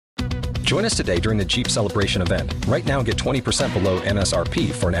Join us today during the Jeep Celebration event. Right now, get 20% below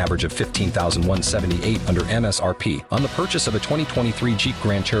MSRP for an average of $15,178 under MSRP on the purchase of a 2023 Jeep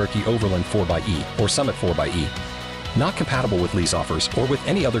Grand Cherokee Overland 4xE or Summit 4xE. Not compatible with lease offers or with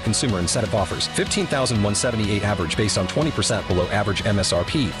any other consumer incentive offers. $15,178 average based on 20% below average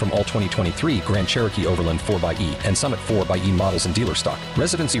MSRP from all 2023 Grand Cherokee Overland 4xE and Summit 4xE models in dealer stock.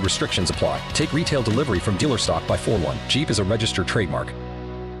 Residency restrictions apply. Take retail delivery from dealer stock by 4/1. Jeep is a registered trademark.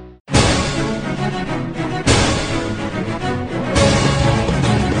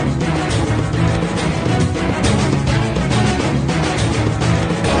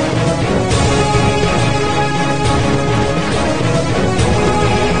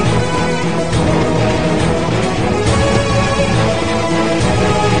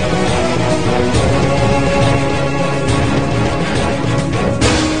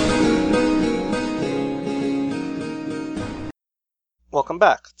 Welcome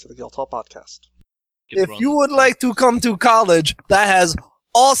back to the Guildhall Podcast. If you would like to come to college that has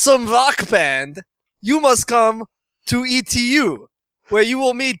awesome rock band, you must come to ETU, where you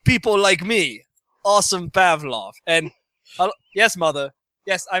will meet people like me, Awesome Pavlov. And yes, mother.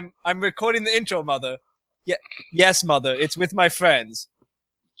 Yes, I'm recording the intro, mother. Yeah, yes, mother. It's with my friends.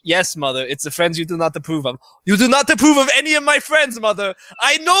 Yes, mother. It's the friends you do not approve of. You do not approve of any of my friends, mother.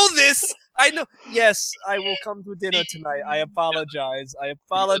 I know this. I know. Yes, I will come to dinner tonight. I apologize. I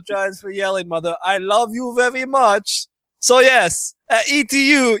apologize for yelling, mother. I love you very much. So yes, at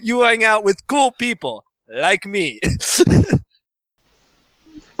ETU, you hang out with cool people like me.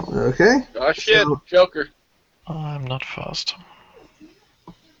 Okay. Oh shit, Joker. I'm not fast.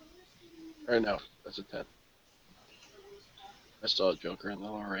 Or no, that's a 10. I saw a Joker in the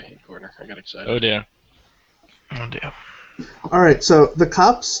lower right-hand corner. I got excited. Oh dear. Oh dear. Alright, so the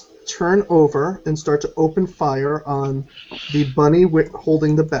cops turn over and start to open fire on the bunny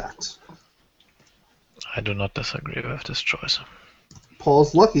holding the bat. I do not disagree with this choice.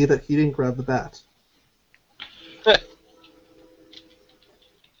 Paul's lucky that he didn't grab the bat.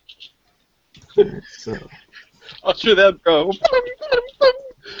 Alright, so. After that, bro.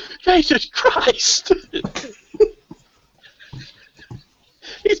 Jesus Christ!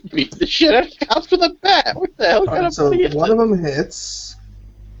 He's beating the shit out of cops with a bat. What the hell kind of So bunny is one that? of them hits,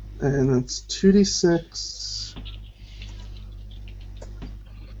 and it's 2d6.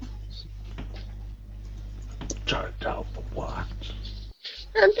 Turn down for what?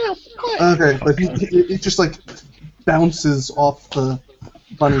 Okay, but he just like bounces off the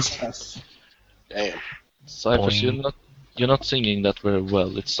bunny's chest. Damn. Cyphers, you're not singing that very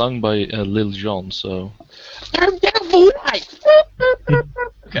well. It's sung by Lil Jon, so. Turn down for what?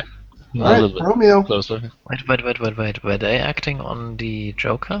 Okay. Alright, Romeo. Closer. Wait. Were they acting on the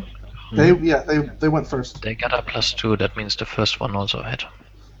Joker? They went first. They got a +2. That means the first one also hit.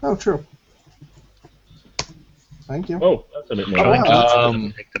 Oh, true. Thank you. Oh, that's a bit more. Oh, wow.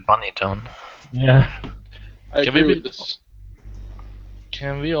 Take the bunny down. Yeah. I Can we agree be- with this.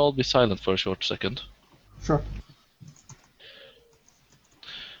 Can we all be silent for a short second? Sure.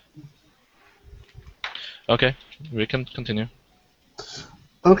 Okay, we can continue.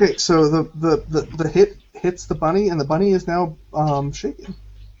 Okay, so the hit hits the bunny, and the bunny is now shaken.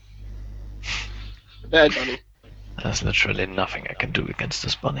 Bad bunny. There's literally nothing I can do against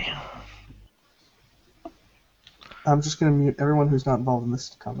this bunny. I'm just gonna mute everyone who's not involved in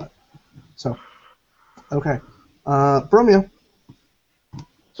this combat. So, okay, Bromeo,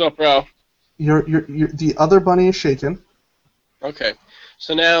 What's up, bro? the other bunny is shaken. Okay.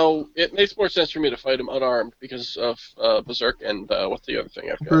 So now it makes more sense for me to fight him unarmed because of Berserk and what's the other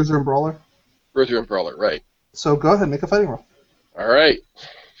thing I've got? Bruiser and Brawler. Bruiser and Brawler, right. So go ahead, make a fighting roll. Alright.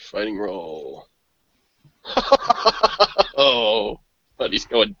 Fighting roll. Oh, but he's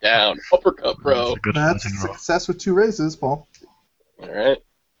going down. Uppercut, bro. That's a good That's fighting roll. success with 2 raises, Paul. Alright.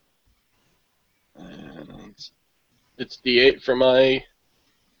 And it's D8 for my...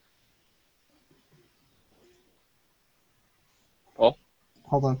 Paul?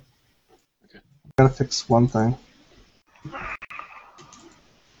 Hold on. Okay. Gotta fix one thing.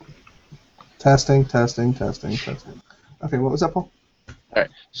 Testing. Okay, what was that, Paul?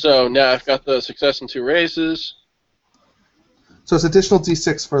 Alright, so now I've got the success and 2 raises. So it's additional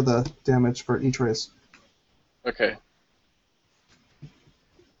d6 for the damage for each raise. Okay.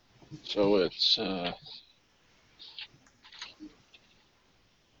 So it's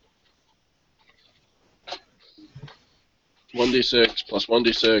 1d6 plus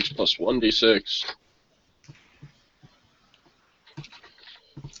 1d6 plus 1d6.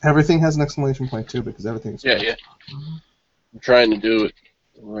 Everything has an exclamation point too, because everything's Yeah. I'm trying to do it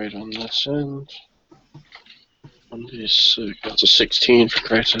right on this end. 1d6. That's a 16 for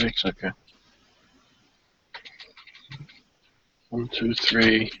Christ's sakes. Okay. 1, 2,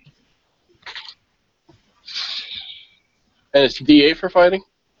 3. And it's D8 for fighting?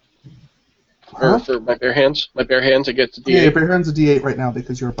 Or Huh? for my bare hands? My bare hands, I get to D8. Yeah, your bare hand's a D8 right now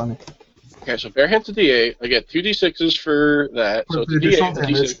because you're a bunny. Okay, so bare hands a D8. I get 2 D6s for that. So For it's the a additional D8, a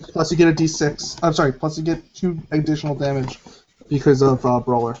damage, D6. plus you get a D6. I'm sorry, plus you get 2 additional damage because of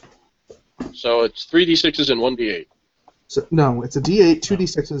Brawler. So it's 3 D6s and 1 D8. So no, it's a D8, 2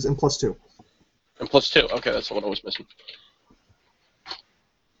 D6s, and plus 2. And plus 2. Okay, that's the one I was missing.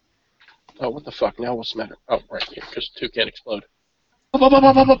 Oh, what the fuck? Now what's the matter? Oh, right here, because 2 can't explode.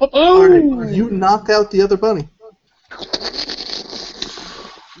 Alright, you knock out the other bunny.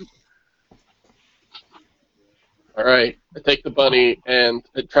 Alright, I take the bunny and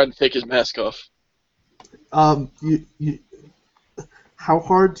I try to take his mask off. How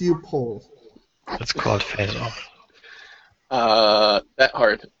hard do you pull? It's called face off. That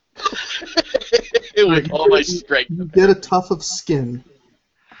hard. With all my strength. You get a tuft of skin.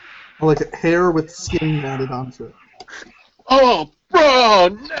 Or like a hair with skin matted onto it. Oh, bro,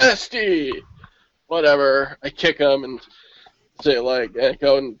 nasty! Whatever. I kick him and say, like,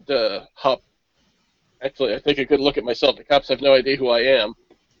 go and hop. Actually, I take a good look at myself. The cops have no idea who I am.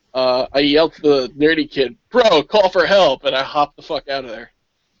 I yell to the nerdy kid, bro, call for help, and I hop the fuck out of there.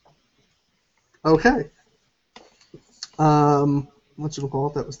 Okay. What you call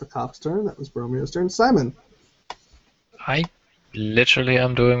it? That was the cop's turn. That was Bromeo's turn. Simon. I literally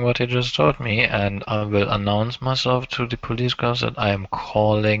am doing what he just told me, and I will announce myself to the police guys that I am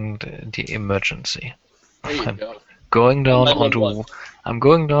calling the emergency. There you go. Going down 911. onto, I'm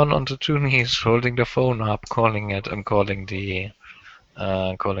going down onto 2 knees, holding the phone up, calling it, and calling the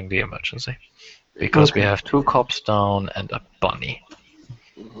emergency, because we Okay. have 2 cops down and a bunny.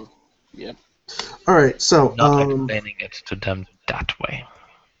 Mm-hmm. Yep. All right. So Not explaining it to them that way.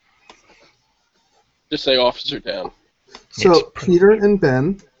 Just say officer down. so Yes. Peter and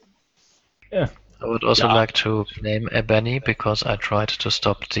Ben. I would also Yeah. like to blame a Benny because I tried to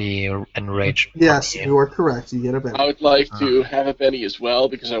stop the enraged Yes, bunny. you are correct. You get a I Benny. would like to have a Benny as well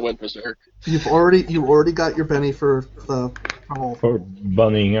because I went berserk. You already got your Benny for the whole. For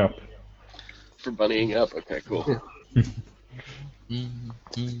bunnying up. For bunnying up. Okay, cool. Yeah.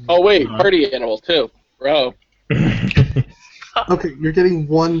 Oh wait, party animal too, bro. Okay, you're getting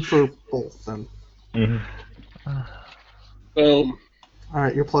 1 for both then. Mhm, Boom. All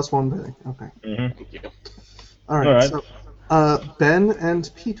right, you're plus 1 Benny. Okay. mhm. Thank you. All right. All right. So, Ben and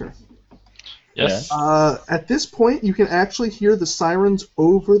Peter. Yes. At this point, you can actually hear the sirens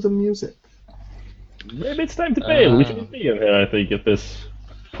over the music. Maybe it's time to bail. We shouldn't be in here, I think, at this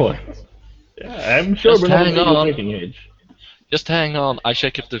point. Yeah, I'm sure Just we're not hang in the on. drinking age. Just hang on. I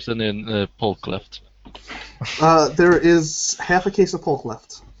check if there's any polk left. There is half a case of Polk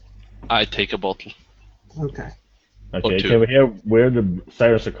left. I take a bottle. Okay. Okay, two. can we hear where the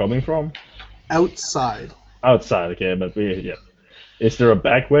sirens are coming from? Outside. Outside, okay, but yeah. Is there a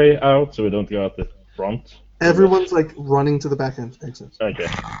back way out so we don't go out the front? Everyone's like running to the back end exit. Okay.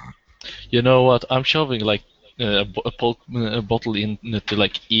 You know what? I'm shoving like a bottle into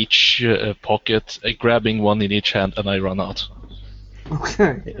like each pocket, grabbing one in each hand, and I run out.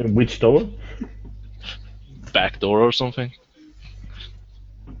 Okay. Which door? Back door or something.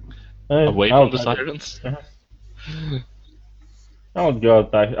 Away from the sirens. I'll go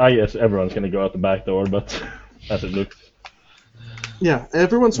out back. I guess everyone's gonna go out the back door, but as it looks. Yeah,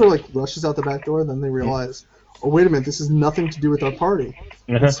 everyone sort of like rushes out the back door, then they realize, oh wait a minute, this has nothing to do with our party.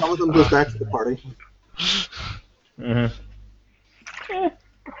 And some of them goes back to the party. Mhm.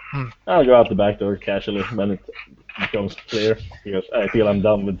 I'll go out the back door casually when it becomes clear, because I feel I'm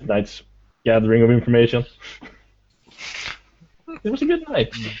done with tonight's gathering of information. It was a good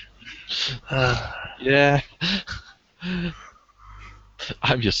night. Yeah.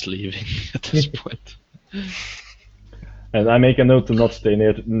 I'm just leaving at this point. And I make a note to not stay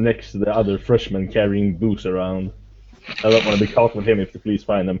next to the other freshman carrying booze around. I don't want to be caught with him if the police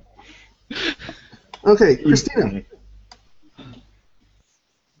find him. Okay, Christina.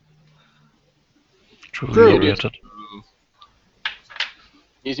 True, Drew. muted.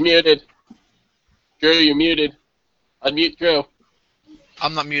 He's muted. Drew, you're muted. Unmute Drew.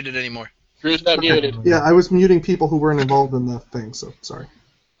 I'm not muted anymore. Drew's not muted. Yeah, I was muting people who weren't involved in the thing, so sorry.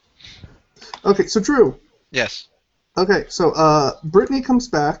 Okay, so Drew. Yes. Okay, so Brittany comes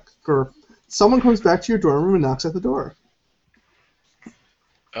back, or someone comes back to your dorm room and knocks at the door.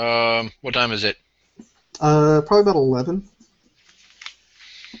 What time is it? Probably about 11.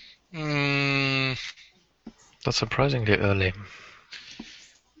 That's surprisingly early.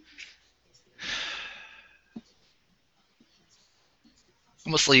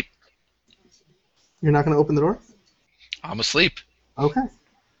 I'm asleep. You're not going to open the door? I'm asleep. Okay.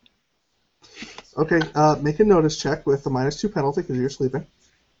 Okay, make a notice check with the -2 penalty because you're sleeping.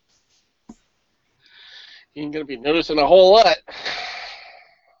 You ain't gonna be noticing a whole lot.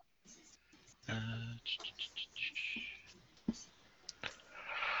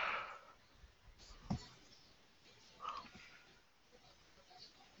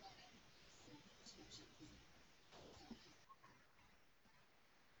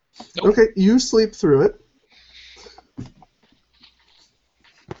 Nope. Okay, you sleep through it.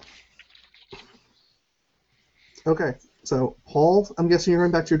 Okay, so Paul, I'm guessing you're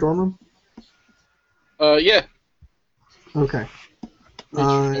going back to your dorm room? Yeah. Okay. Make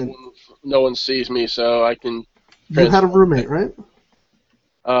sure no one sees me, so I can. You had a roommate, right?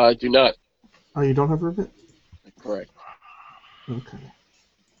 I do not. Oh, you don't have a roommate? Correct. Okay.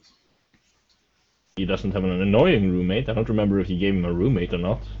 He doesn't have an annoying roommate. I don't remember if he gave him a roommate or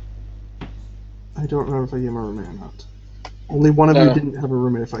not. I don't remember if I gave him a roommate or not. Only one of you didn't have a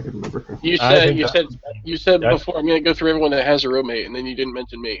roommate, if I can remember correctly. You said before I'm gonna go through everyone that has a roommate, and then you didn't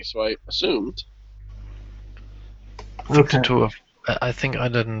mention me, so I assumed. Okay. I think I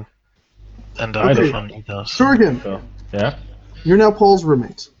didn't end up Okay. with one either. So. Sorgan, So, yeah? you're now Paul's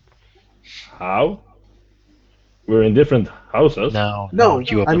roommate. How? We're in different houses? No, No,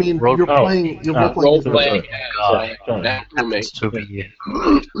 you are I mean, role- you're playing. You're Ah, playing. sorry. Role-playing Sorry. that roommate. happens to be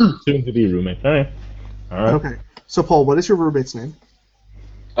Soon to be roommate. Alright. Alright. Okay. So, Paul, what is your roommate's name?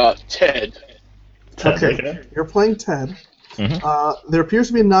 Ted. Okay. You're playing Ted. Mhm. There appears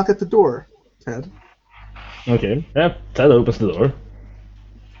to be a knock at the door, Ted. Okay. Yeah, Ted opens the door.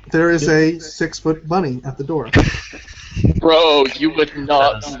 There is a 6-foot bunny at the door. Bro, you would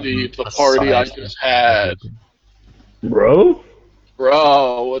not believe the party I just had. Bro?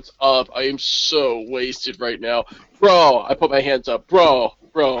 Bro, what's up? I am so wasted right now. Bro, I put my hands up. Bro,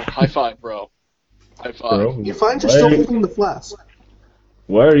 high five, bro. High five. Bro? You find you're Why still are you- holding the flask.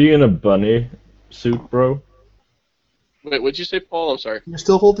 Why are you in a bunny suit, bro? Wait, what'd you say, Paul? I'm sorry. You're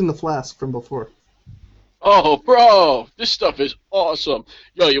still holding the flask from before. Oh, bro, this stuff is awesome.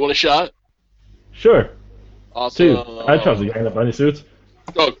 Yo, you want a shot? Sure. Awesome. Dude, I trust a guy in a bunny suit.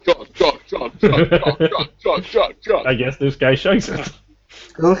 Chug. I guess this guy shakes it.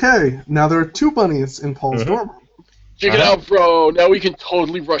 Okay, now there are 2 bunnies in Paul's dorm room. Check it out, bro. Now we can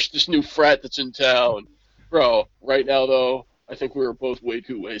totally rush this new frat that's in town. Bro, right now, though, I think we were both way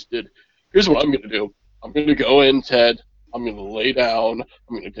too wasted. Here's what I'm going to do. I'm going to go in, Ted. I'm going to lay down.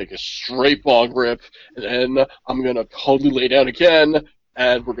 I'm going to take a straight bong rip. And then I'm going to totally lay down again.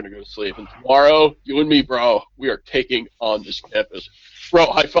 And we're going to go to sleep. And tomorrow, you and me, bro, we are taking on this campus. Bro,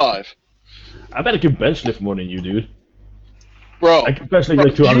 high five. I bet I can bench lift more than you, dude. Bro, I can bench like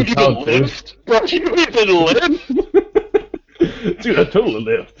you 200 even pounds, dude. lift? Bro, you even lift? Dude, I totally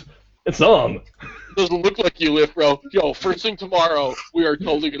lift. It's on. Doesn't look like you lift, bro. Yo, first thing tomorrow, we are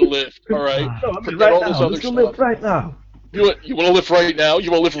totally gonna lift. All right. No, I'm Forget all this other Let's go stuff. lift right now. You want to lift right now?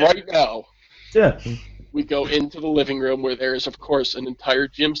 You want to lift right now? Yeah. We go into the living room where there is, of course, an entire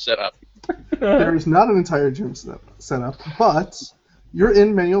gym set up. There is not an entire gym set up, but you're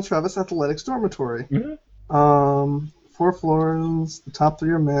in Manuel Travis Athletics dormitory. Mhm. 4 floors. The top 3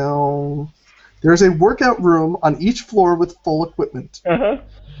 are male. There's a workout room on each floor with full equipment. Uh-huh.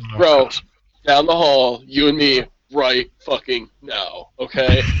 Bro, down the hall, you and me, right fucking now,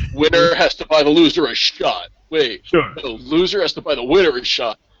 okay? Winner has to buy the loser a shot. Wait, Sure. the loser has to buy the winner a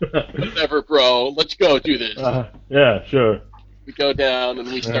shot. Whatever, bro. Let's go do this. Yeah, sure. We go down and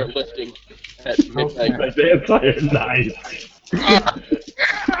we start lifting at midnight. Like the entire night.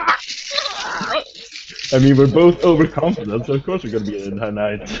 I mean, we're both overconfident, so of course we're gonna be in the entire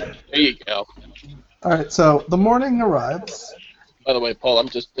night. There you go. All right, so the morning arrives. By the way, Paul, I'm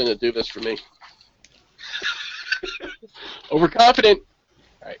just gonna do this for me. Overconfident.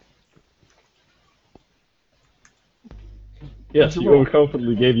 Yes, you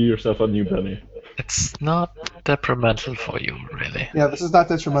overconfidently gave yourself a new penny. It's not detrimental for you, really. Yeah, this is not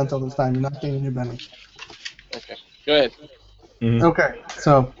detrimental this time. You're not getting a new Benny. Okay, go ahead. Mhm. Okay,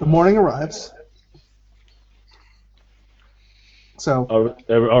 so the morning arrives. So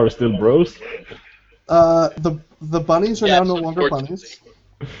Are we still bros? the bunnies are Yes, now no longer unfortunately.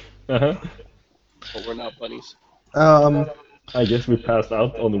 Uh-huh. But we're not bunnies. bunnies. I guess we passed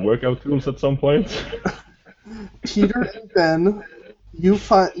out on the workout tools at some point. Peter and Ben, you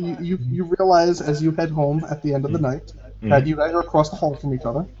realize as you head home at the end of the night that you guys are across the hall from each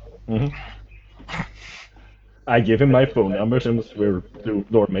other. Mhm. I give him my phone number since we're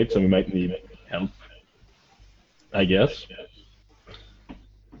door mates and we might need help. I guess.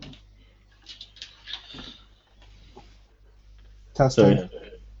 Testing. So,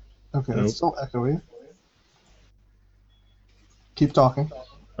 Okay, Nope. it's still echoey. Keep talking.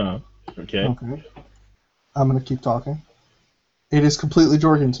 Oh, okay. Okay. I'm gonna keep talking. It is completely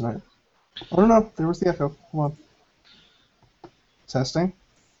Jorgen tonight. Oh no, there was the echo. Come on. Testing.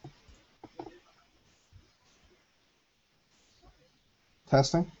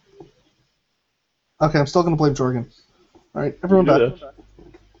 Testing. Okay, I'm still gonna blame Jorgen. All right, everyone You do back. that.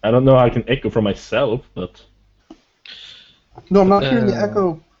 I don't know how I can echo from myself, but No, I'm not hearing the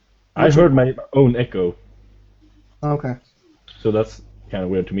echo. I heard my own echo, Okay. so that's kind of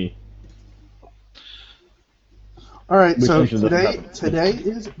weird to me. All right. Which So usually doesn't happen. today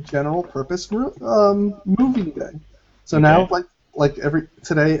is general purpose moving day. So Okay. now,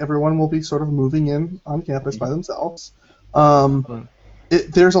 today, everyone will be sort of moving in on campus by themselves.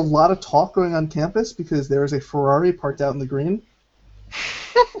 There's a lot of talk going on campus because there is a Ferrari parked out in the green.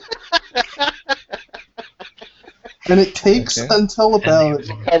 And it takes until about Is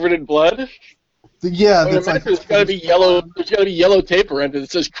it covered in blood? yeah. I would That's imagine like there's got to be yellow. There's got to be yellow tape around it that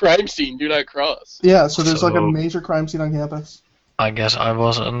says "Crime Scene, Do Not Cross." yeah. So there's like a So- major crime scene on campus. I guess I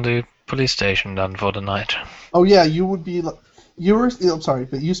was in the police station then for the night. Oh yeah, you would be. You were. I'm sorry,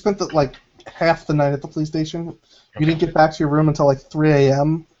 but you spent half the night at the police station. You didn't get back to your room until like 3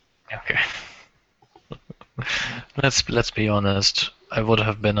 a.m. Okay. Let's be honest. I would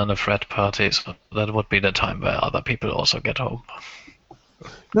have been on a frat party, so that would be the time where other people also get home.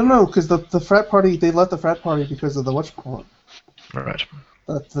 No, because the frat party, they let the frat party because of the whatchamacallit, Right.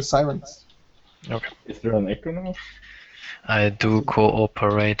 the sirens. Okay. Is there an echo now? I do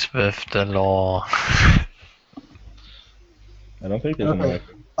cooperate with the law. I don't think there's an Okay.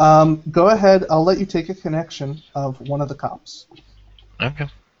 echo. Go ahead. I'll let you take a connection of one of the cops. Okay.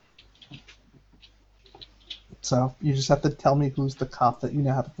 So you just have to tell me who's the cop that you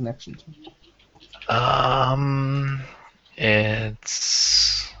now have a connection to.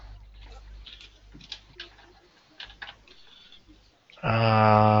 It's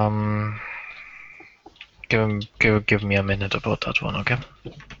give me a minute about that one, okay?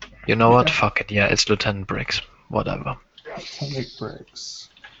 You know what? Okay. Fuck it. Yeah, it's Lieutenant Briggs. Whatever. Lieutenant Briggs.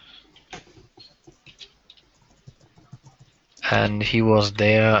 And he was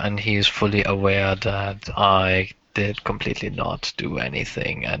there, and he's fully aware that I did completely not do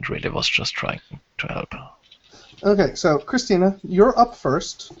anything, and really was just trying to help. Okay, so Christina, you're up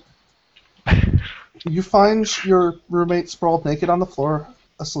first. You find your roommate sprawled naked on the floor,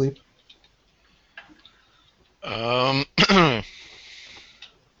 asleep.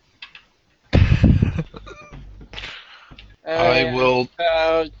 I will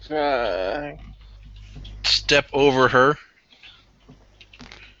step over her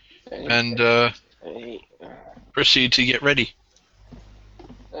and proceed to get ready.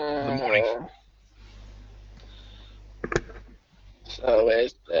 The morning. So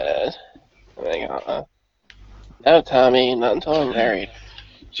is that? No, Tommy, not until I'm married.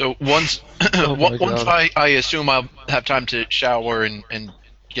 So once Oh my once God. I assume I'll have time to shower and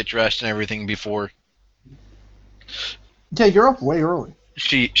get dressed and everything before Yeah, you're up way early.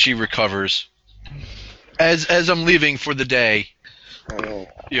 she recovers. As I'm leaving for the day,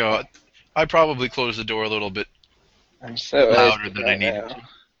 you know, I probably close the door a little bit I'm so louder wasted than I right needed now. to.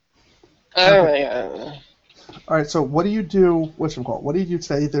 Oh my god. All right, so what do you do? What do you do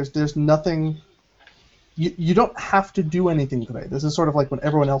today? There's nothing. You don't have to do anything today. This is sort of like when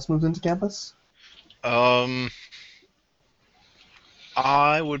everyone else moves into campus. I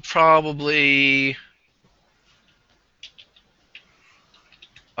would probably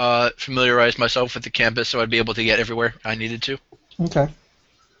familiarize myself with the campus so I'd be able to get everywhere I needed to. Okay.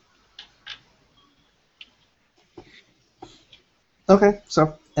 Okay,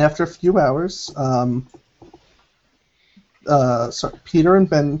 so after a few hours, Peter and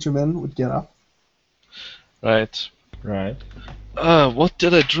Benjamin would get up. Right. Right. What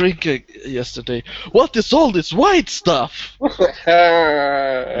did I drink yesterday? What is all this white stuff? Oh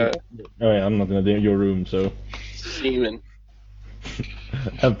yeah, I'm not gonna do your room, so Semen.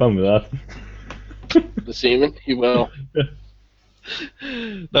 have fun with that. The semen? He will.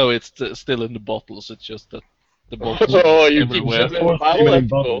 No, it's still in the bottles. It's just that the bottles Oh, are you keep everywhere. shoving it in the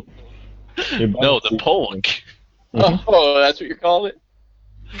bottle? That's cool. No, the pork. Oh, that's what you're calling it?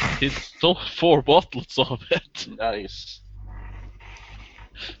 It's 4 bottles of it. Nice.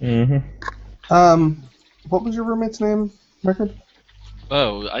 Mm-hmm. What was your roommate's name, Rickard?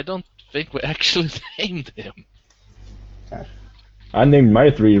 Oh, I don't think we actually named him. I named my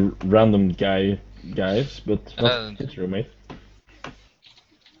 3 random guys, but not And- his roommate.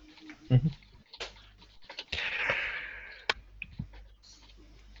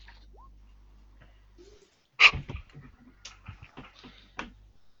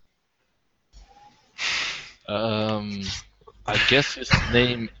 I guess his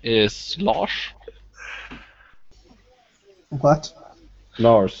name is Lars. What?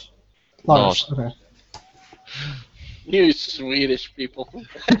 Lars. Lars. Lars. Okay. You Swedish people.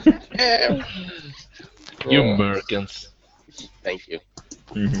 You Americans. Thank you.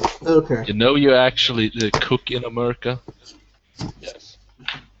 Okay. You know you actually cook in America? Yes.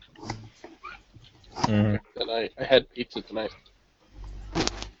 Mhm. And I had pizza tonight.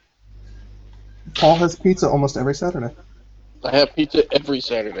 Paul has pizza almost every Saturday. I have pizza every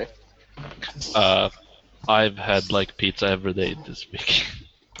Saturday. I've had like pizza every day this week.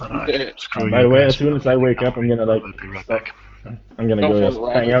 Alright, screw By you the way, guys. as soon as I wake up, I'm gonna like, I'll be right back. I'm gonna Go go for just it,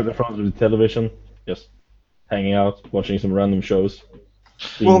 Ryan. hang out in front of the television, just hanging out, watching some random shows.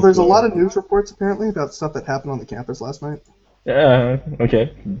 Well, there's a Seeing- lot of news reports apparently about stuff that happened on the campus last night. Yeah.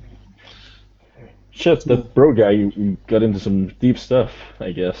 Okay. Shit, that bro guy you got into some deep stuff,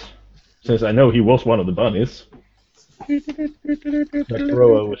 I guess. Since I know he was one of the bunnies. That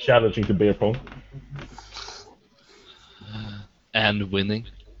bro was challenging to beer pong. And winning.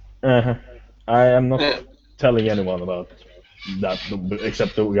 I am not telling anyone about that,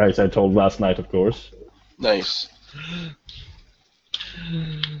 except the guys I told last night, of course. Nice.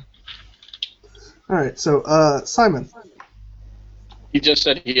 Alright, so, Simon. He just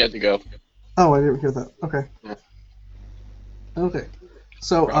said he had to go. Oh, I didn't hear that. Okay. Yeah. Okay.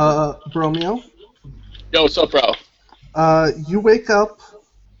 So, Bromeo, Yo, what's up, bro? you wake up,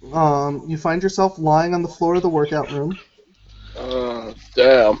 you find yourself lying on the floor of the workout room.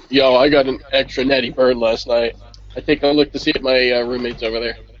 Damn. Yo, I got an extra natty burn last night. I think I'll look to see if my roommate's over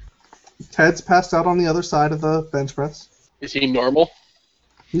there. Ted's passed out on the other side of the bench press. Is he normal?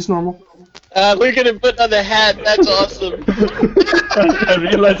 He's normal. Look at him putting on the hat. That's awesome. I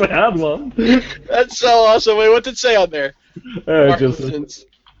realized I had one. That's so awesome. Wait, what's it say on there? Parkinson's.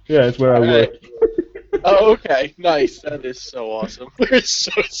 Yeah, it's where I work. Oh, okay. Nice. That is so awesome. We're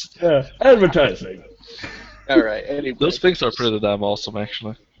so... Yeah, advertising. All right. Anyway, Those things are pretty damn awesome,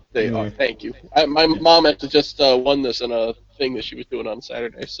 actually. They are. Thank you. My mom actually just won this in a thing that she was doing on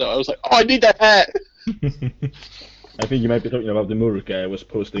Saturday, so I was like, oh, I need that hat. I think you might be talking about the Muruk guy I was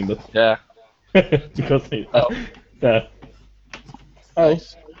posting, but Yeah. because he, Oh. yeah.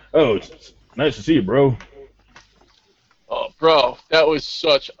 Nice. Oh, it's nice to see you, bro. Oh, bro, that was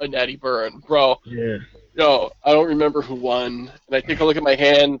such a natty burn, bro. Yeah. Yo, I don't remember who won, and I think I look at my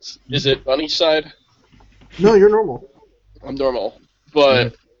hand. Is it Bunny's side? No, you're normal. I'm normal,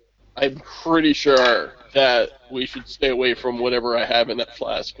 but I'm pretty sure that we should stay away from whatever I have in that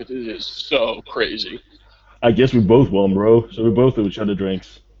flask because it is so crazy. I guess we both won, bro. So we both owe each other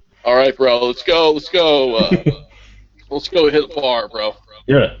drinks. All right, bro, let's go. Let's go. Let's go hit the bar, bro.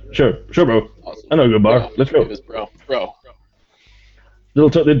 Yeah, sure, bro. Awesome. I know a good bar. Bro, Let's go. Davis, bro.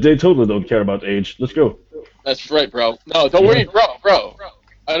 They totally don't care about age. Let's go. That's right, bro. No, don't worry, bro.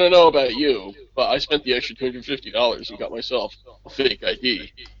 I don't know about you, but I spent the extra $250 and got myself a fake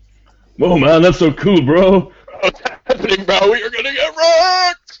ID. Whoa, man, that's so cool, bro. What's happening, bro? We are gonna get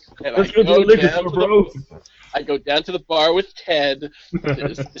rocked! And Let's go to the liquor store, bro. I go down to the bar with Ted.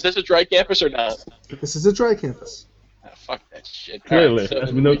 Is this a dry campus or not? This is a dry campus. Fuck that shit. Clearly, Alright, so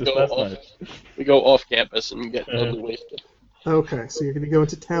as we noticed go last off- night. We go off campus and get totally wasted. Okay, so you're gonna go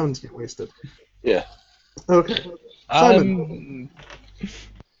into town to get wasted. Yeah. Okay. Simon.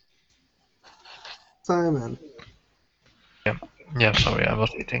 Simon. Yeah, sorry, I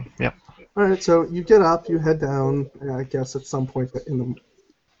was eating. Yeah. Alright, so you get up, you head down, I guess at some point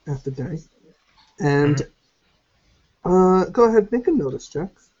at the day. And go ahead, make a notice check.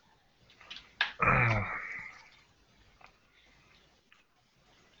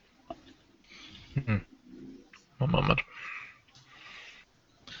 One moment.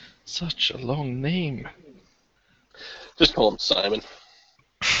 Such a long name. Just call him Simon.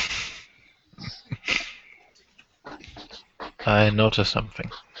 I noticed something.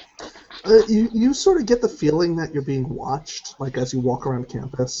 You sort of get the feeling that you're being watched, like as you walk around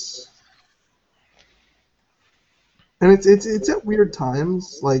campus. And it's at weird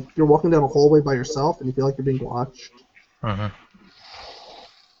times, like you're walking down a hallway by yourself and you feel like you're being watched. Mhm.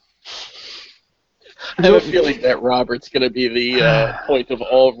 I have a feeling that Robert's gonna be the point of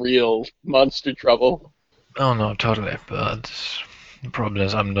all real monster trouble. Oh no, totally. But the problem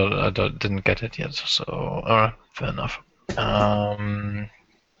is didn't get it yet. So alright, fair enough.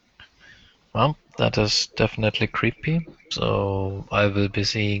 Well, that is definitely creepy. So I will be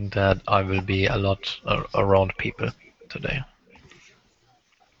seeing that I will be a lot around people today,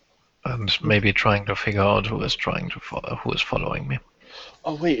 and maybe trying to figure out who is following me.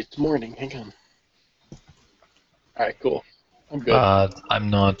 Oh wait, it's morning. Hang on. All right, cool. I'm good. But I'm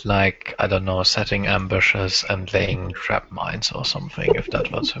not like, I don't know, setting ambushes and laying trap mines or something, if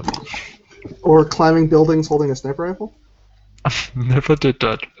that was him. Or climbing buildings holding a sniper rifle? Never did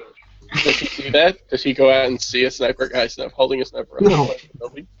that. Does he see that? Does he go out and see a sniper guy holding a sniper rifle? No.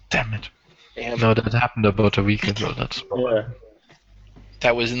 Damn it. Damn. No, that happened about a week ago. That's Yeah.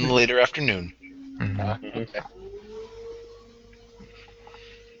 That was in the later afternoon. Okay.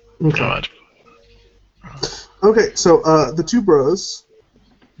 Okay. Alright. Okay, so the two bros,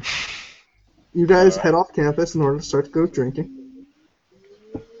 you guys head off campus in order to start to go drinking.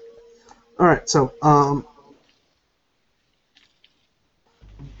 All right, so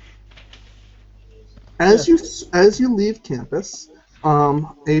as you leave campus,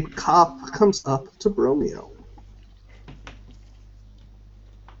 a cop comes up to Bromeo.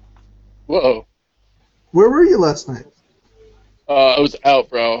 Whoa. Where were you last night? I was out,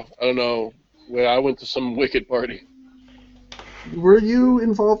 bro. I don't know. I went to some wicked party. Were you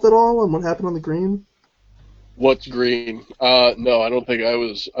involved at all in what happened on the green? What's green? No, I don't think I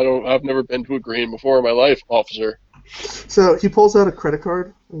was. I've never been to a green before in my life, officer. So he pulls out a credit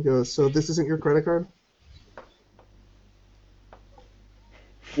card and goes, "So this isn't your credit card?"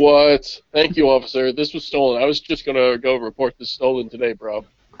 What? Thank you, officer. This was stolen. I was just gonna go report this stolen today, bro.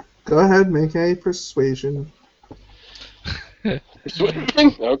 Go ahead, make a persuasion.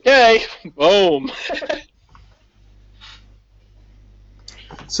 Persuasion? Okay. Boom.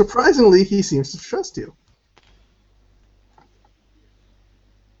 Surprisingly, he seems to trust you.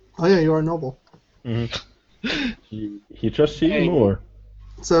 Oh yeah, you are noble. He trusts you more.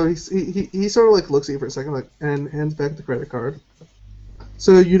 So he sort of like looks at you for a second, like, and hands back the credit card.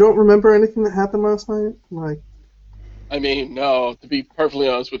 So you don't remember anything that happened last night, like? I mean, no. To be perfectly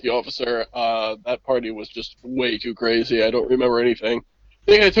honest with you, officer, that party was just way too crazy. I don't remember anything.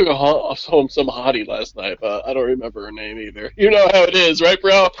 I think I took home some hottie last night, but I don't remember her name either. You know how it is, right,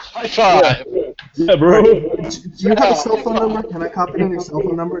 bro? High five. Yeah, bro. Do you have a cell phone number? Can I copy down your cell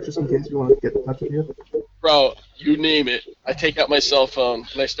phone number just in case you want to get in touch with you? Bro, you name it. I take out my cell phone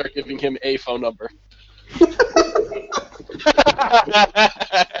and I start giving him a phone number.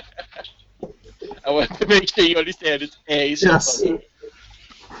 I want to make sure you understand it's a cell Yes. phone.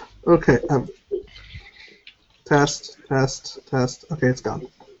 Okay. Test. Okay, it's gone.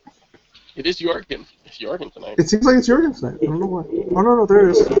 It is Jorgen. It's Jorgen tonight. It seems like it's Jorgen tonight. I don't know why. Oh no, there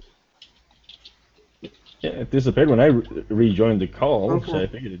it is. Yeah, it disappeared when I rejoined the call, Okay. so I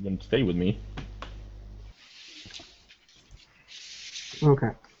figured it wouldn't stay with me.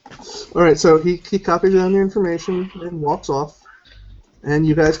 Okay. All right. So he copies down your information and walks off, and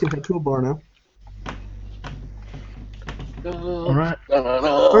you guys can head to a bar now. All right.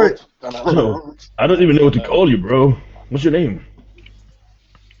 All right. Oh, I don't even know what to call you, bro. What's your name?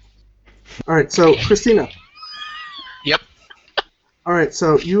 All right. So Christina. Yep. All right.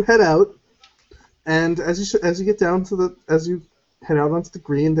 So you head out, and as you get down to as you head out onto the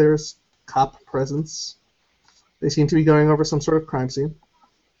green, there's cop presence. They seem to be going over some sort of crime scene.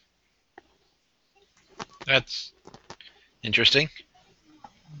 That's interesting.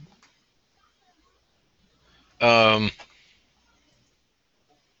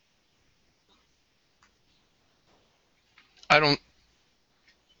 I don't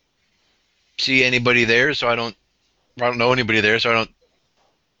see anybody there, so I don't know anybody there, so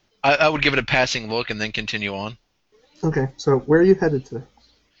I would give it a passing look and then continue on. Okay. So where are you headed today?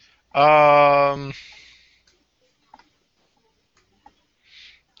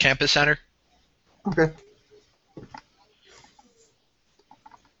 Campus center. Okay.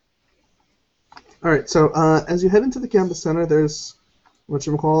 All right. So as you head into the campus center, there's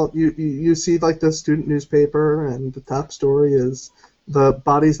whatchamacallit, you see like the student newspaper, and the top story is the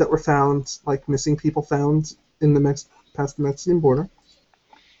bodies that were found, like missing people found in the past the Mexican border.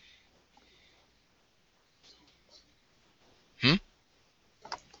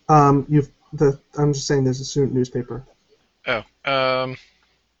 I'm just saying there's a student newspaper. Oh. I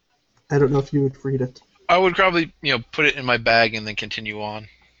don't know if you would read it. I would probably, put it in my bag and then continue on.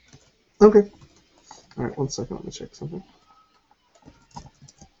 Okay. All right. 1 second. Let me check something.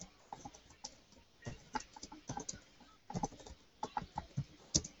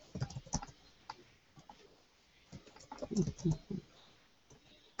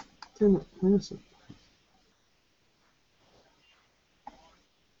 Damn it, where is it?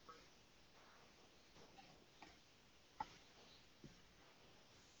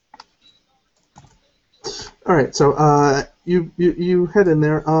 All right, so you head in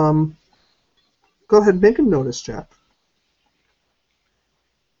there. Go ahead and make a notice check.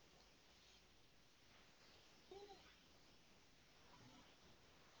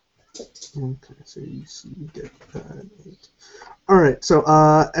 Okay, so you get that 8. All right, so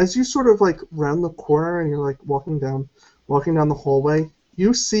as you sort of like round the corner and you're like walking down the hallway,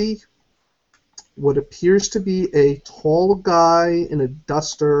 you see what appears to be a tall guy in a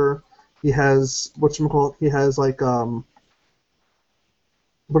duster. He has whatchamacallit, he has like what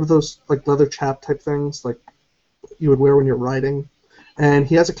are those like leather chap type things like you would wear when you're riding, and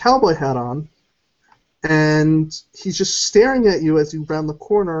he has a cowboy hat on, and he's just staring at you as you round the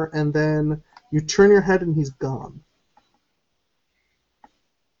corner, and then you turn your head and he's gone.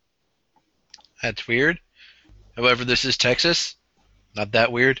 That's weird. However, this is Texas. Not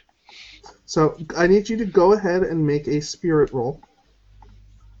that weird. So I need you to go ahead and make a spirit roll.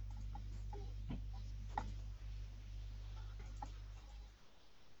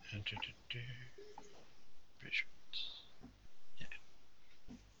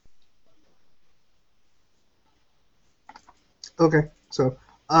 Okay, so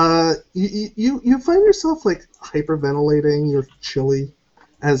you find yourself like hyperventilating. You're chilly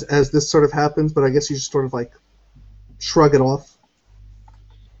as this sort of happens, but I guess you just sort of like shrug it off.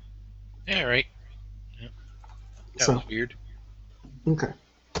 Yeah, right. Yeah. That So- was weird. Okay,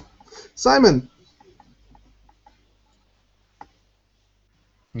 Simon.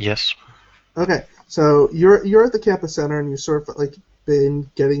 Yes. Okay, so you're at the campus center and you sort of like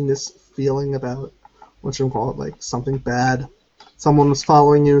been getting this feeling about whatchamacallit, like something bad. Someone was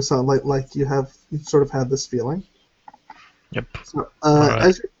following you, so like you sort of had this feeling. Yep. So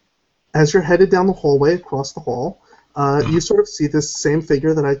Alright. as you're headed down the hallway across the hall, you sort of see this same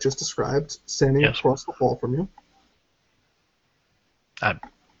figure that I just described standing Yes. across the hall from you. I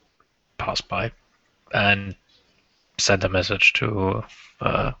pass by and send a message to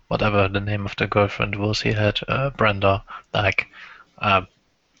whatever the name of the girlfriend was he had, Brenda, like,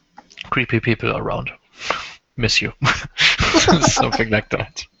 creepy people around. Miss you. Something like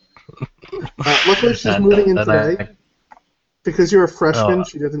that. Luckily, she's And, moving in then today. Because you're a freshman, Oh.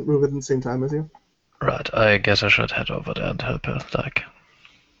 she didn't move at the same time as you. Right, I guess I should head over there and help her, like,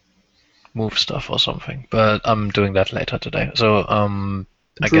 move stuff or something. But I'm doing that later today. So, I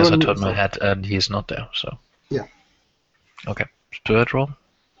guess I Druid- turned my head and he's not there, so. Yeah. Okay. Spirit roll?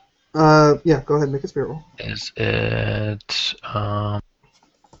 Yeah, go ahead and make a spirit roll.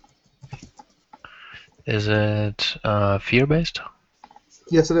 Is it fear-based?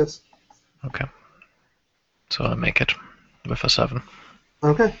 Yes, it is. Okay. So I make it with a 7.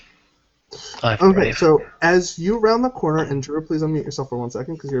 Okay. I have Okay, brave. so as you round the corner, and Drew, please unmute yourself for 1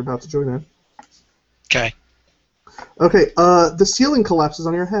 second because you're about to join in. Okay. Okay, the ceiling collapses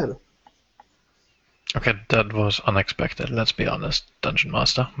on your head. Okay, that was unexpected, let's be honest, Dungeon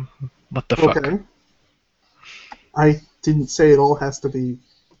Master. What the fuck? Okay. I didn't say it all has to be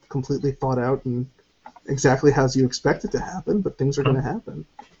completely thought out and exactly as you expect it to happen, but things are going to happen.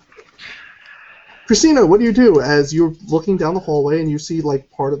 Christina, what do you do as you're looking down the hallway and you see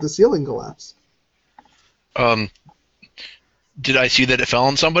like part of the ceiling collapse? Did I see that it fell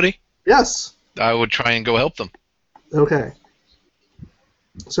on somebody? Yes. I would try and go help them. Okay.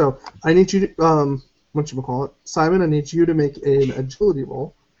 So I need you to whatchamacallit, Simon, I need you to make an agility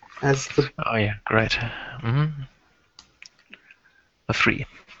roll as the Oh yeah, great. A 3.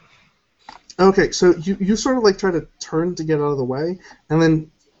 Okay, so you sort of like try to turn to get out of the way, and then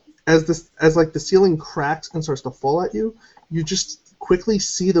as the ceiling cracks and starts to fall at you, you just quickly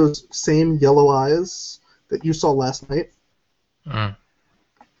see those same yellow eyes that you saw last night. Mm.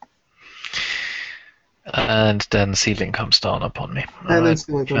 And then ceiling comes down upon me. And then Alright,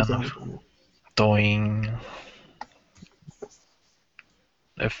 ceiling comes fair down enough. upon you. Doing.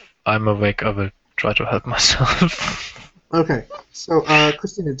 If I'm awake, I will try to help myself. Okay, so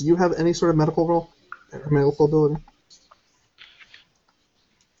Christina, do you have any sort of medical role or medical ability?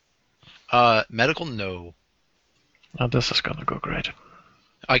 Medical, no. Oh, this is gonna go great.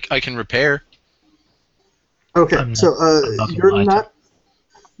 I can repair. Okay, I'm so not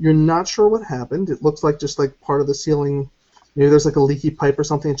you're not sure what happened. It looks like just like part of the ceiling, maybe there's like a leaky pipe or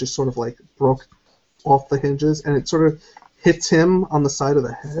something. It just sort of like broke off the hinges, and it sort of hits him on the side of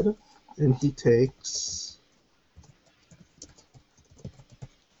the head, and he takes.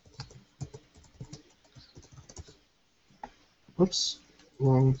 Whoops,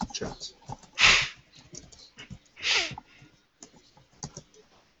 wrong chat.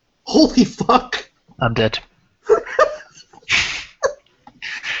 Holy fuck! I'm dead.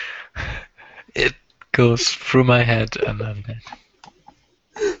 It goes through my head and I'm dead.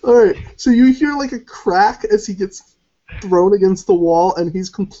 Alright, so you hear like a crack as he gets thrown against the wall, and he's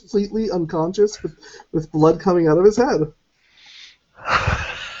completely unconscious with blood coming out of his head.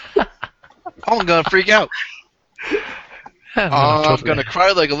 I'm gonna freak out. Yeah, I'm totally. gonna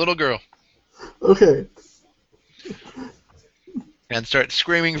cry like a little girl. Okay. And start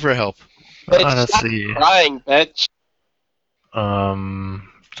screaming for help. Let's Stop see. crying, bitch.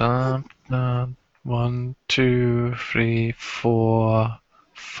 One, two, three, four,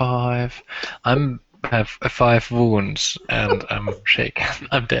 five. I have 5 wounds and I'm shaken.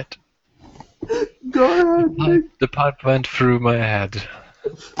 I'm dead. Go ahead. The pipe went through my head.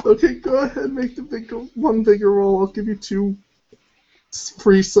 Okay, go ahead. Make the one vigor roll. I'll give you 2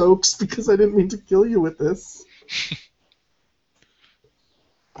 free soaks because I didn't mean to kill you with this.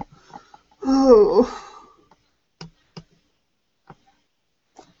 Oh.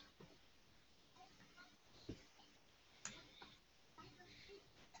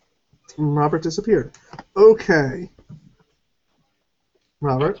 Robert disappeared. Okay.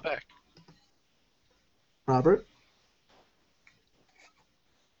 Robert? It's back. Robert?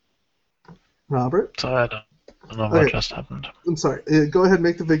 Robert? So I don't know what Okay. just happened. I'm sorry. Go ahead,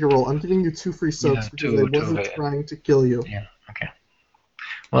 make the vigor roll. I'm giving you 2 free soaks Yeah, because two I wasn't vigor. trying to kill you. Yeah, okay.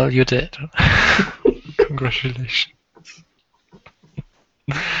 Well, you did. Congratulations.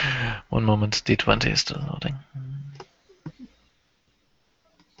 One moment, D20 is still loading.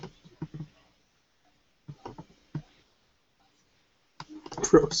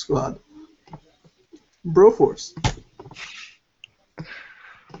 Bro Squad. Broforce.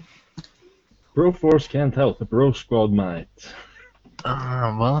 Broforce can't help, the Bro Squad might.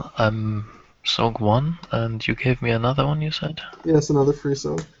 Well, I'm Soak 1, and you gave me another one, you said? Yes, another free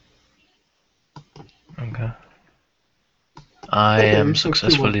soak. Okay. I Okay, am you took 2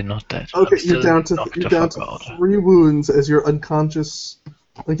 successfully not dead. Okay, I'm you're still down to knocked you're the down fuck to out. 3 wounds as you're unconscious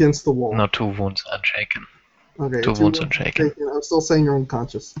against the wall. No, 2 wounds and shaken. Okay, 2 wounds and shaken. I'm still saying you're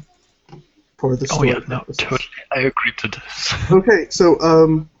unconscious. For the Oh story yeah, no, purposes. totally. I agree to this. Okay,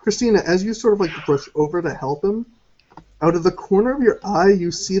 so Christina, as you sort of like rush over to help him, out of the corner of your eye,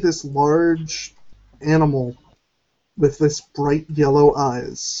 you see this large animal with this bright yellow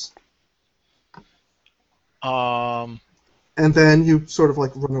eyes, and then you sort of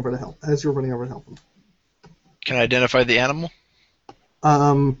like run over to help. As you're running over to help him. Can I identify the animal?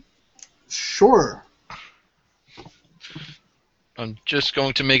 Sure. I'm just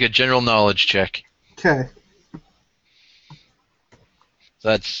going to make a general knowledge check. Okay.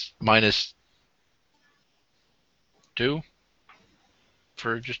 That's -2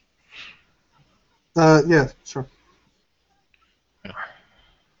 for just. Yeah, sure.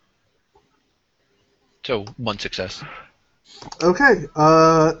 So 1 success. Okay,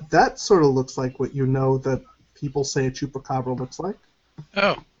 that sort of looks like what you know that people say a chupacabra looks like.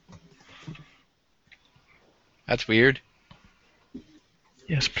 Oh. That's weird.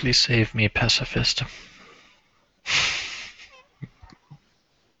 Yes, please save me, pacifist.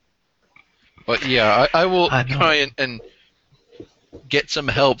 But yeah, I will I know. try and get some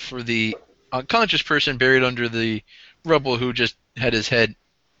help for the unconscious person buried under the rubble who just had his head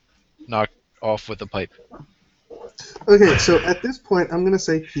knocked off with a pipe. Okay, so at this point, I'm going to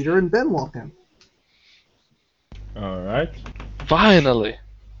say Peter and Ben walk in. Alright. Finally!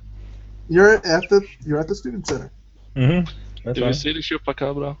 You're at the student center. Mm-hmm. That's Do you fine. see the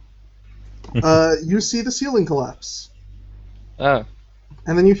chupacabra? You see the ceiling collapse, Ah.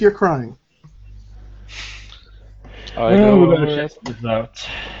 and then you hear crying. I Oh, go we better over. check this out.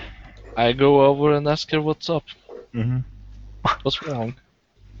 I go over and ask her what's up. Mm-hmm. What's wrong?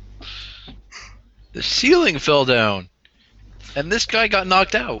 The ceiling fell down, and this guy got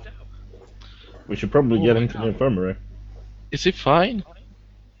knocked out. We should probably get him to the infirmary. Is he fine?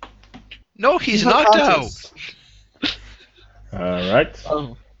 No, he's not knocked out. conscious. Alright.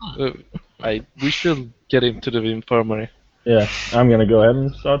 Oh. We should get him to the infirmary. Yeah, I'm gonna go ahead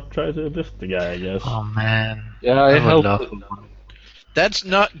and start trying to lift the guy, I guess. Oh man. Yeah, I I would helped. love That's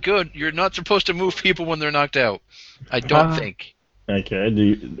not good. You're not supposed to move people when they're knocked out. I don't think. Okay,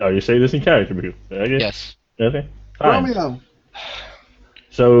 are you saying this in character, Boo? Okay. Yes. Okay. Fine. Romeo.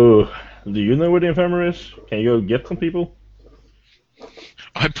 So, do you know where the infirmary is? Can you go get some people?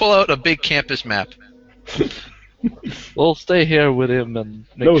 I pull out a big campus map. We'll stay here with him and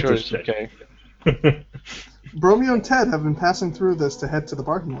make Notice sure it's check. okay. Romeo and Ted have been passing through this to head to the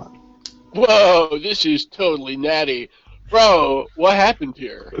parking lot. Whoa, this is totally natty. Bro, what happened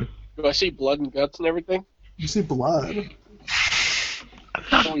here? Do I see blood and guts and everything? You see blood.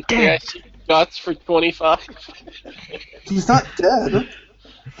 Holy shit, I see guts for 25? He's not dead.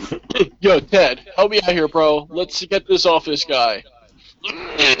 Yo, Ted, help me out here, bro. Let's get this off this guy.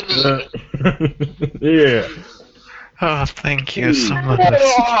 Yeah. Oh, thank you so much.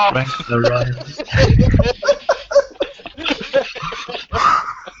 Strength the rise.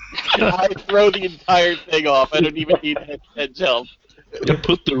 I throw the entire thing off. I don't even need Ted's help. You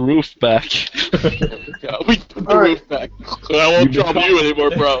put the roof back. Yeah, we put the roof back. I won't trouble you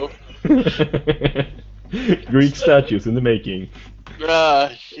anymore, bro. Greek statues in the making.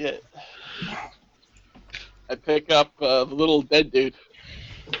 Ah, shit. I pick up the little dead dude.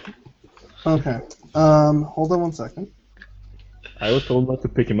 Okay. Hold on one second. I was told not to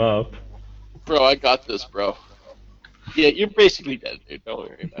pick him up. Bro, I got this, bro. Yeah, you're basically dead, dude. Don't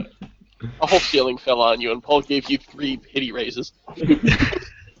worry about it. A whole ceiling fell on you, and Paul gave you 3 pity raises.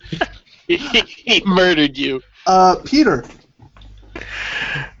 He murdered you. Peter.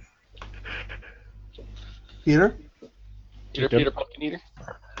 Peter? Peter Pumpkin Eater.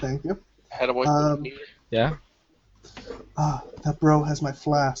 Thank you. Had a voice Pumpkin Eater. Yeah. That bro has my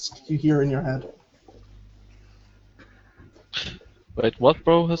flask. You hear in your head. Wait, what,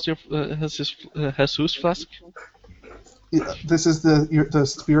 bro? Has whose flask? Yeah, this is the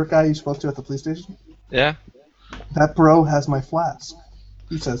spirit guy you spoke to at the police station? Yeah. That bro has my flask.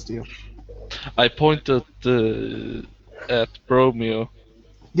 He says to you. I pointed at Bromeo.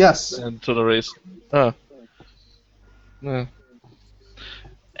 Yes. And to the race. Oh. No.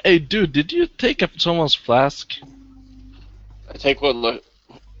 Hey, dude, did you take up someone's flask? I take one look.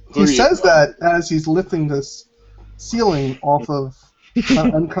 He says that as he's lifting this ceiling off of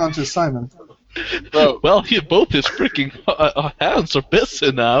an unconscious Simon. Bro. Well, both his freaking hands are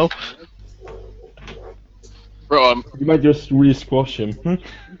busy now. Bro, You might just re-squash him.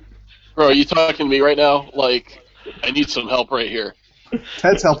 Bro, are you talking to me right now? Like, I need some help right here.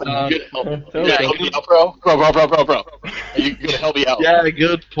 Ted's helping You you. gonna help me out, bro? Bro. Are you gonna help me out? Yeah,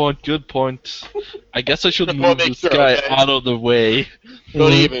 good point. I guess I should Just wanna move make this sure, guy okay? out of the way.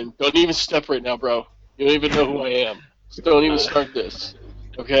 Don't even step right now, bro. You don't even know who I am. So don't even start this.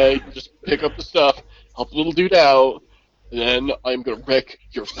 Okay? Just pick up the stuff, help the little dude out, and then I'm gonna wreck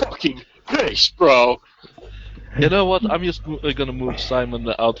your fucking face, bro. You know what? I'm just gonna move Simon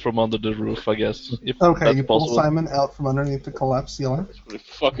out from under the roof, I guess. If Okay, that's you pull possible. Simon out from underneath the collapsed ceiling. That's what I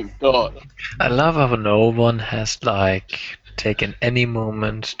fucking thought. I love how no one has taken any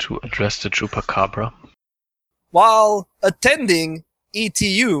moment to address the Chupacabra. While attending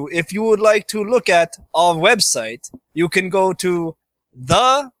ETU, if you would like to look at our website, you can go to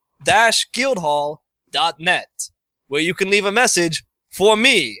the-guildhall.net, where you can leave a message for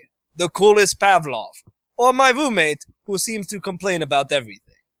me, the coolest Pavlov, or my roommate, who seems to complain about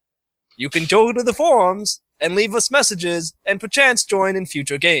everything. You can go to the forums and leave us messages and perchance join in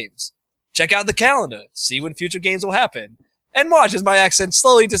future games. Check out the calendar, see when future games will happen, and watch as my accent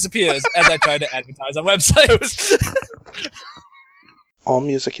slowly disappears as I try to advertise our website. All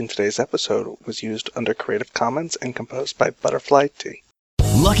music in today's episode was used under Creative Commons and composed by Butterfly T.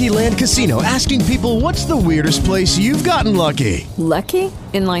 Lucky Land Casino, asking people, what's the weirdest place you've gotten lucky? Lucky?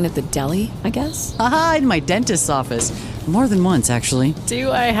 In line at the deli, I guess? Aha, in my dentist's office. More than once, actually.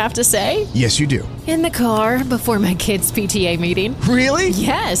 Do I have to say? Yes, you do. In the car before my kids' PTA meeting. Really?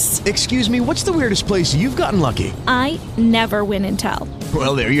 Yes. Excuse me, what's the weirdest place you've gotten lucky? I never win and tell.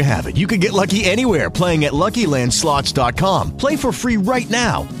 Well, there you have it. You can get lucky anywhere, playing at LuckyLandSlots.com. Play for free right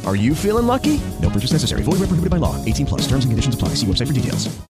now. Are you feeling lucky? No purchase necessary. Void where prohibited by law. 18+. Terms and conditions apply. See website for details.